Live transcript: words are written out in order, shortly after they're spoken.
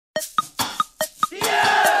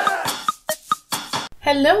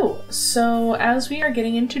Hello! So as we are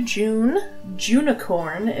getting into June,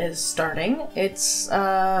 Junicorn is starting. It's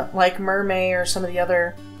like Mermaid or some of the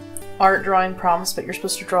other art drawing prompts, but you're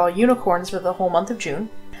supposed to draw unicorns for the whole month of June.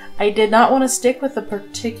 I did not want to stick with a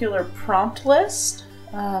particular prompt list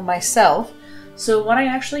myself, so what I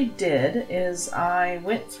actually did is I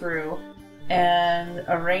went through and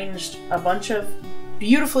arranged a bunch of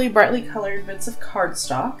beautifully brightly colored bits of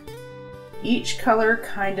cardstock. Each color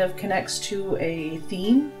kind of connects to a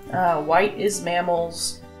theme. White is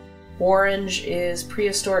mammals, orange is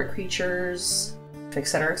prehistoric creatures,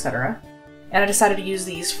 etc., etc. And I decided to use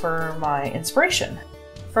these for my inspiration.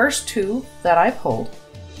 First two that I pulled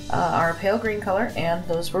are a pale green color, and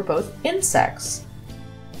those were both insects.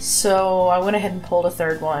 So I went ahead and pulled a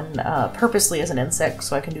third one purposely as an insect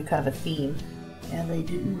so I can do kind of a theme. And I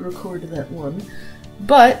didn't record that one.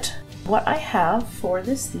 But what I have for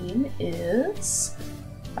this theme is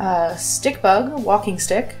stick bug, walking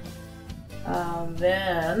stick.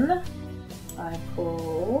 Then I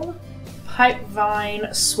pulled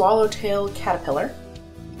pipevine, swallowtail, caterpillar.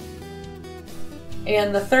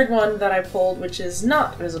 And the third one that I pulled, which is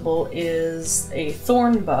not visible, is a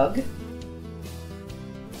thorn bug.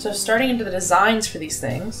 So starting into the designs for these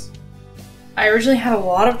things, I originally had a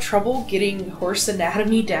lot of trouble getting horse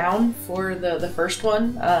anatomy down for the first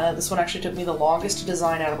one. This one actually took me the longest to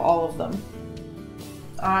design out of all of them.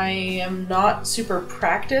 I am not super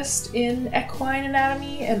practiced in equine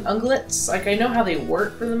anatomy and ungulates. Like, I know how they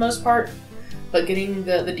work for the most part, but getting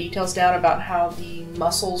the details down about how the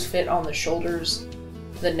muscles fit on the shoulders,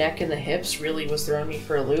 the neck, and the hips really was throwing me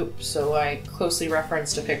for a loop, so I closely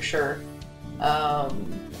referenced a picture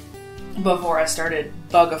before I started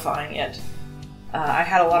bugifying it. I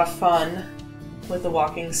had a lot of fun with the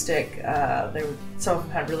walking stick. Some of them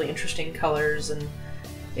had really interesting colors, and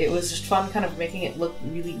it was just fun kind of making it look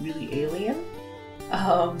really, really alien.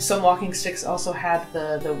 Some walking sticks also had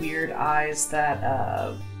the weird eyes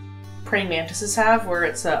that praying mantises have, where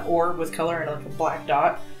it's an orb with color and like a black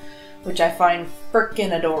dot, which I find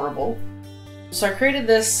frickin' adorable. So I created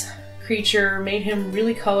this creature, made him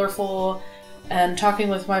really colorful, and talking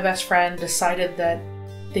with my best friend decided that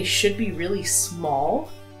they should be really small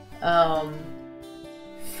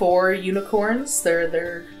for unicorns.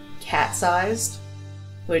 They're cat-sized,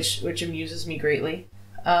 which amuses me greatly.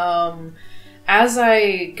 As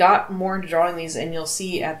I got more into drawing these, and you'll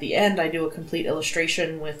see at the end I do a complete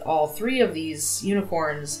illustration with all three of these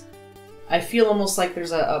unicorns, I feel almost like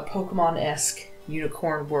there's a Pokemon-esque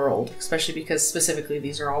unicorn world, especially because specifically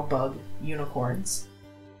these are all bug unicorns.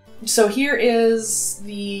 So here is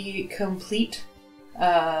the complete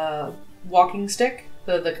walking stick,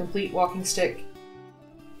 the complete walking stick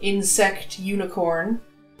insect unicorn.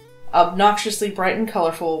 Obnoxiously bright and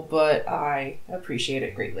colorful, but I appreciate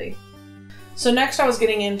it greatly. So next I was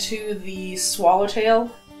getting into the swallowtail,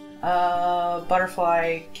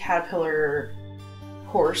 butterfly, caterpillar,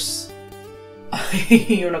 horse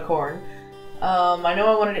unicorn. I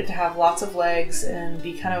know I wanted it to have lots of legs and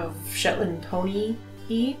be kind of Shetland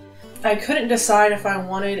pony-y. I couldn't decide if I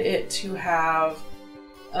wanted it to have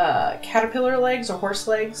caterpillar legs or horse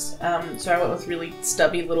legs, so I went with really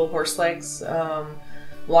stubby little horse legs,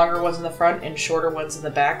 longer ones in the front and shorter ones in the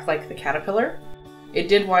back like the caterpillar. It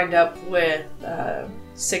did wind up with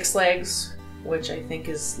 6 legs, which I think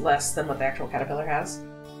is less than what the actual caterpillar has.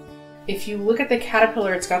 If you look at the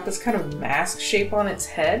caterpillar, it's got this kind of mask shape on its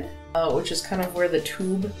head, which is kind of where the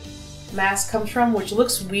tube mask comes from, which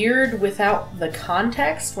looks weird without the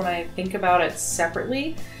context when I think about it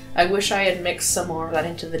separately. I wish I had mixed some more of that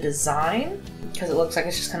into the design, because it looks like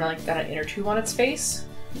it's just kind of like got an inner tube on its face,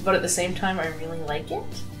 but at the same time I really like it.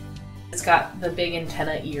 It's got the big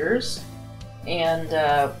antenna ears, and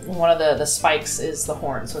one of the spikes is the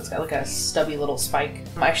horn, so it's got like a stubby little spike.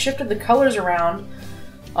 I shifted the colors around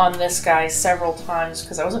on this guy several times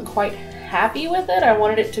because I wasn't quite happy with it. I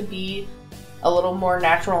wanted it to be a little more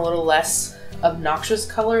natural, a little less obnoxious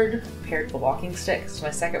colored compared to the walking stick. It's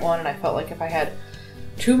my second one, and I felt like if I had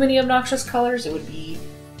too many obnoxious colors it would be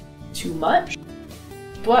too much.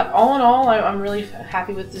 But all in all, I'm really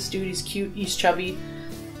happy with this dude. He's cute, he's chubby,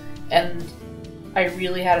 and I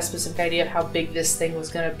really had a specific idea of how big this thing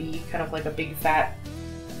was going to be, kind of like a big fat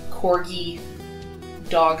corgi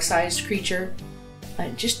dog-sized creature.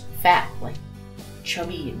 Just fat, like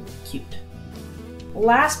chubby and cute.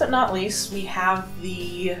 Last but not least, we have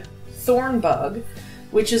the thorn bug,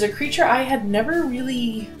 which is a creature I had never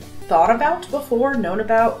really thought about before, known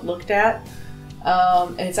about, looked at,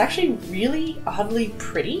 and it's actually really oddly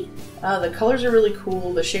pretty. The colors are really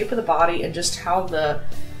cool, the shape of the body, and just how the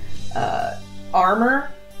armor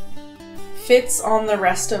fits on the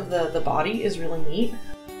rest of the body is really neat.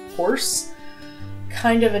 Horse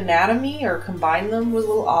kind of anatomy, or combine them, was a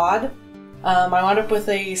little odd. I wound up with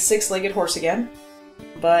a 6-legged horse again,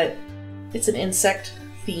 but it's an insect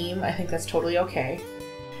theme. I think that's totally okay.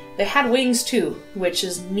 They had wings too, which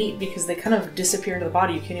is neat because they kind of disappear into the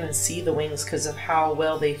body. You can't even see the wings because of how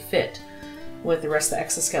well they fit with the rest of the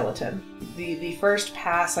exoskeleton. The first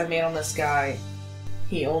pass I made on this guy,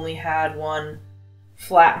 he only had one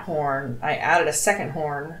flat horn. I added a second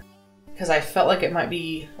horn because I felt like it might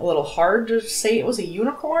be a little hard to say it was a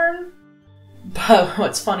unicorn. But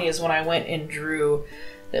what's funny is when I went and drew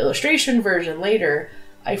the illustration version later,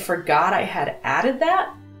 I forgot I had added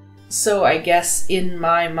that. So I guess in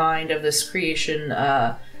my mind of this creation,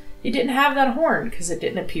 it didn't have that horn because it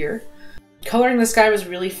didn't appear. Coloring this guy was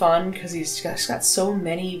really fun because he's got so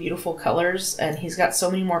many beautiful colors and he's got so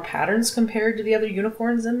many more patterns compared to the other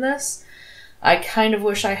unicorns in this. I kind of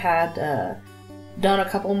wish I had done a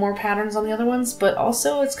couple more patterns on the other ones, but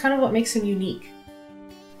also it's kind of what makes him unique.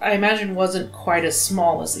 I imagine wasn't quite as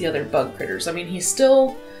small as the other bug critters. I mean, he's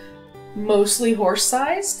still mostly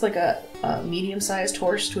horse-sized, like a medium-sized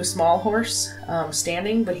horse to a small horse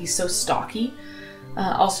standing, but he's so stocky.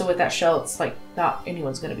 Also with that shell, it's like not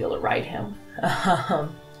anyone's going to be able to ride him.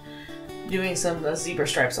 Doing some zebra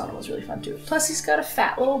stripes on him was really fun too. Plus he's got a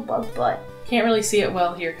fat little bug butt. Can't really see it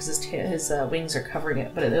well here because his wings are covering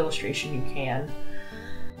it, but in the illustration you can.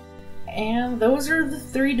 And those are the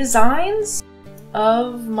 3 designs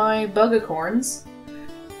of my Bugicorns.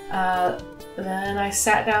 Then I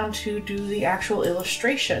sat down to do the actual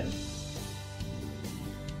illustration.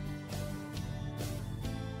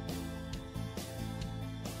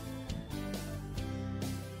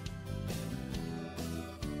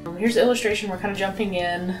 Here's the illustration. We're kind of jumping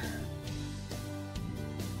in.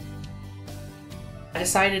 I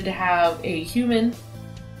decided to have a human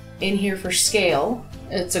in here for scale.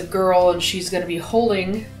 It's a girl and she's going to be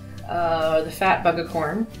holding the fat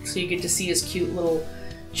Bugicorn, so you get to see his cute little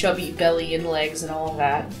chubby belly and legs and all of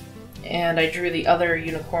that. And I drew the other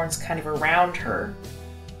unicorns kind of around her.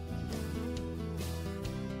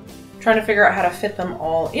 Trying to figure out how to fit them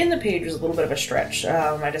all in the page was a little bit of a stretch.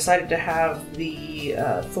 I decided to have the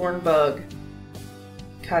thorn bug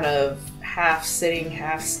kind of half sitting,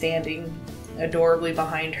 half standing adorably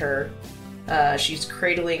behind her. She's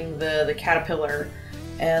cradling the caterpillar,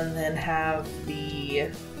 and then have the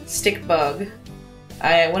stick bug.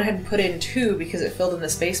 I went ahead and put in 2 because it filled in the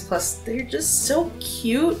space, plus they're just so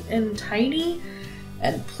cute and tiny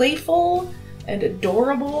and playful and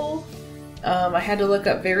adorable. I had to look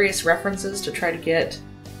up various references to try to get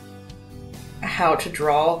how to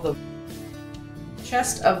draw the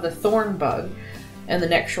chest of the thorn bug and the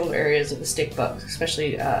neck shoulder areas of the stick bugs,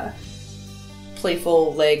 especially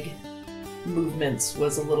playful leg movements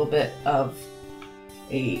was a little bit of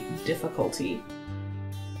a difficulty.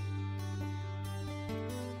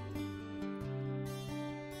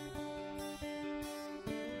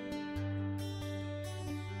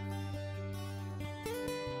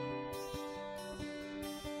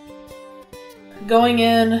 Going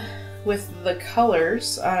in with the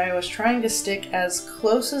colors, I was trying to stick as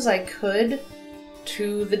close as I could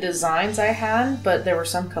to the designs I had, but there were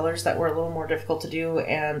some colors that were a little more difficult to do,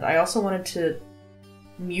 and I also wanted to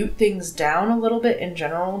mute things down a little bit in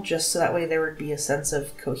general, just so that way there would be a sense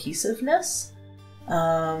of cohesiveness.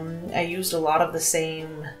 I used a lot of the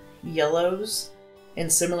same yellows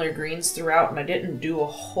and similar greens throughout, and I didn't do a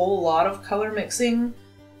whole lot of color mixing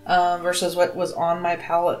versus what was on my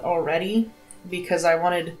palette already, because I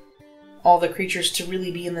wanted all the creatures to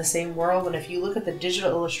really be in the same world, and if you look at the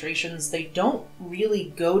digital illustrations, they don't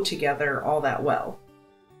really go together all that well.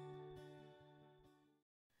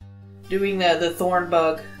 Doing the thorn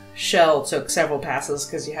bug shell took several passes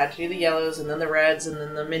because you had to do the yellows and then the reds and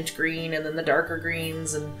then the mint green and then the darker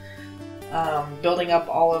greens, and building up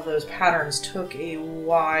all of those patterns took a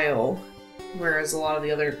while, whereas a lot of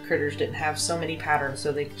the other critters didn't have so many patterns,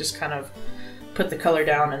 so they just kind of put the color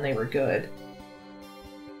down and they were good.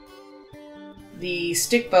 The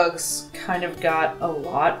stick bugs kind of got a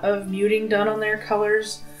lot of muting done on their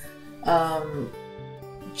colors,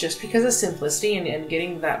 just because of simplicity, and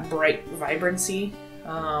getting that bright vibrancy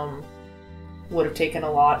would have taken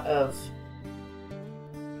a lot of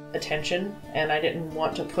attention, and I didn't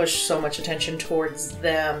want to push so much attention towards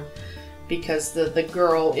them because the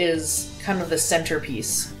girl is kind of the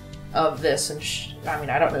centerpiece of this, and I mean,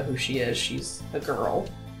 I don't know who she is, she's a girl.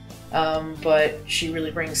 But she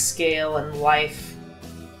really brings scale and life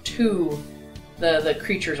to the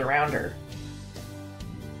creatures around her.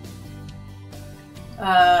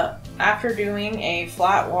 After doing a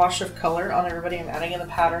flat wash of color on everybody, I'm adding in the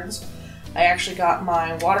patterns. I actually got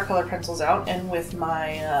my watercolor pencils out, and with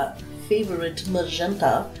my favorite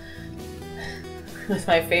magenta, with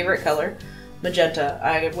my favorite color, magenta,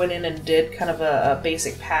 I went in and did kind of a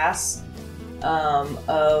basic pass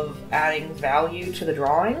of adding value to the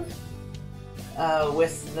drawing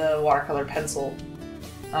with the watercolor pencil.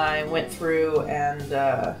 I went through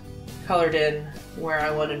and colored in where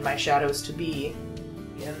I wanted my shadows to be,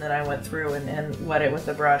 and then I went through and wet it with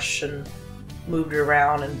a brush and moved it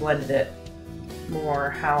around and blended it more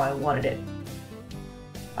how I wanted it.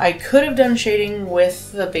 I could have done shading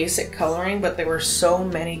with the basic coloring, but there were so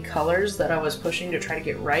many colors that I was pushing to try to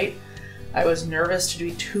get right. I was nervous to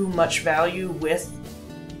do too much value with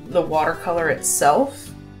the watercolor itself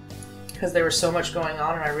because there was so much going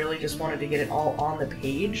on, and I really just wanted to get it all on the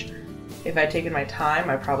page. If I'd taken my time,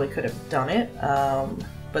 I probably could have done it,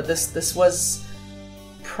 but this was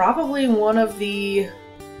probably one of the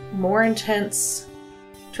more intense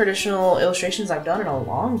traditional illustrations I've done in a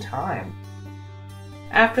long time.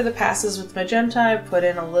 After the passes with magenta, I put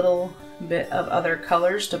in a little bit of other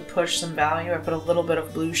colors to push some value. I put a little bit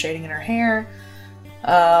of blue shading in her hair,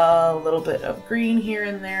 a little bit of green here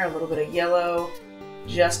and there, a little bit of yellow,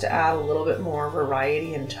 just to add a little bit more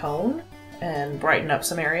variety and tone and brighten up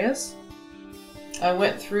some areas. I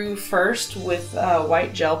went through first with a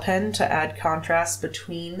white gel pen to add contrast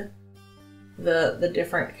between the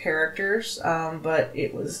different characters, but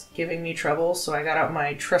it was giving me trouble, so I got out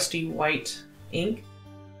my trusty white ink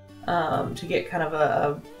to get kind of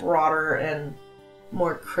a broader and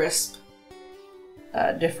more crisp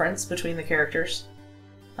difference between the characters.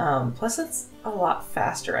 Plus it's a lot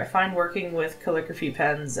faster. I find working with calligraphy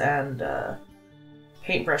pens and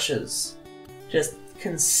paintbrushes just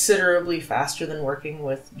considerably faster than working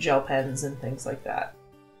with gel pens and things like that.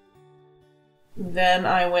 Then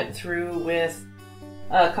I went through with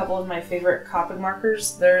a couple of my favorite Copic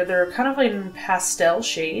markers. They're kind of like in pastel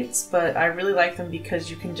shades, but I really like them because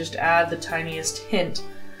you can just add the tiniest hint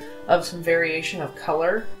of some variation of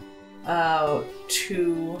color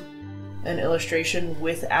to an illustration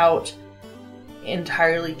without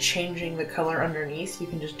entirely changing the color underneath. You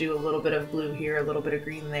can just do a little bit of blue here, a little bit of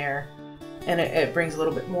green there, and it brings a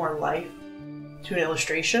little bit more life to an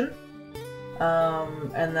illustration.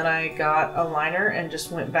 And then I got a liner and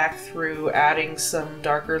just went back through adding some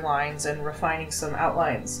darker lines and refining some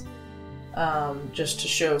outlines just to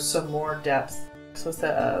show some more depth. So it's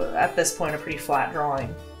at this point a pretty flat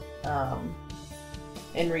drawing,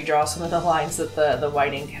 and redraw some of the lines that the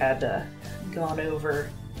white ink had gone over,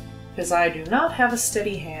 because I do not have a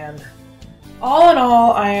steady hand. All in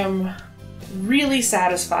all, I am really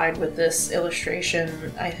satisfied with this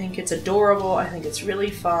illustration. I think it's adorable. I think it's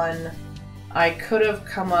really fun. I could have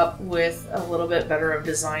come up with a little bit better of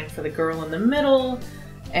design for the girl in the middle,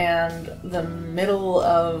 and the middle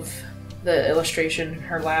of the illustration,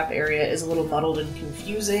 her lap area, is a little muddled and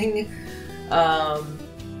confusing.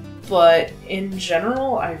 But in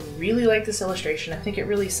general, I really like this illustration. I think it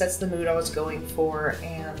really sets the mood I was going for,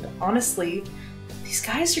 and honestly, these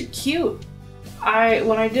guys are cute.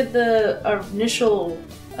 When I did the initial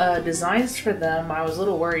designs for them, I was a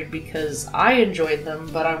little worried because I enjoyed them,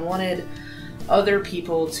 but I wanted other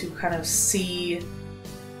people to kind of see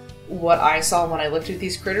what I saw when I looked at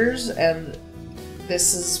these critters, and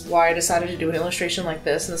this is why I decided to do an illustration like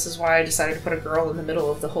this, and this is why I decided to put a girl in the middle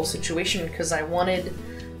of the whole situation, because I wanted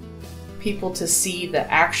people to see the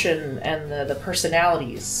action and the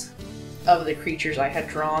personalities of the creatures I had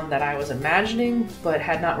drawn that I was imagining, but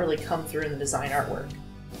had not really come through in the design artwork.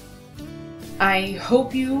 I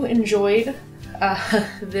hope you enjoyed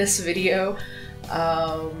this video.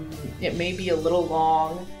 It may be a little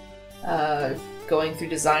long, going through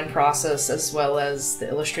design process as well as the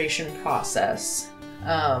illustration process.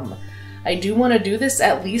 I do want to do this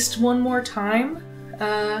at least one more time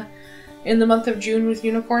in the month of June with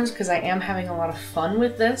unicorns, because I am having a lot of fun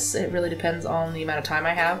with this. It really depends on the amount of time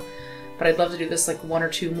I have, but I'd love to do this like 1 or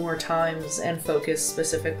 2 more times and focus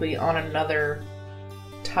specifically on another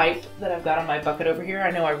type that I've got on my bucket over here.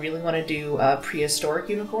 I know I really want to do prehistoric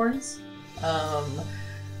unicorns.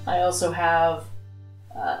 I also have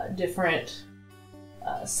different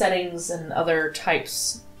settings and other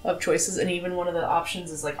types of choices, and even one of the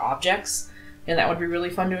options is like objects, and that would be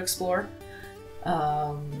really fun to explore.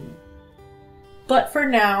 But for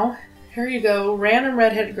now, here you go, random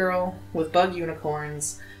redhead girl with bug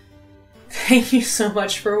unicorns. Thank you so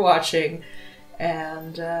much for watching,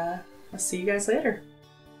 and I'll see you guys later.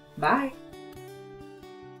 Bye!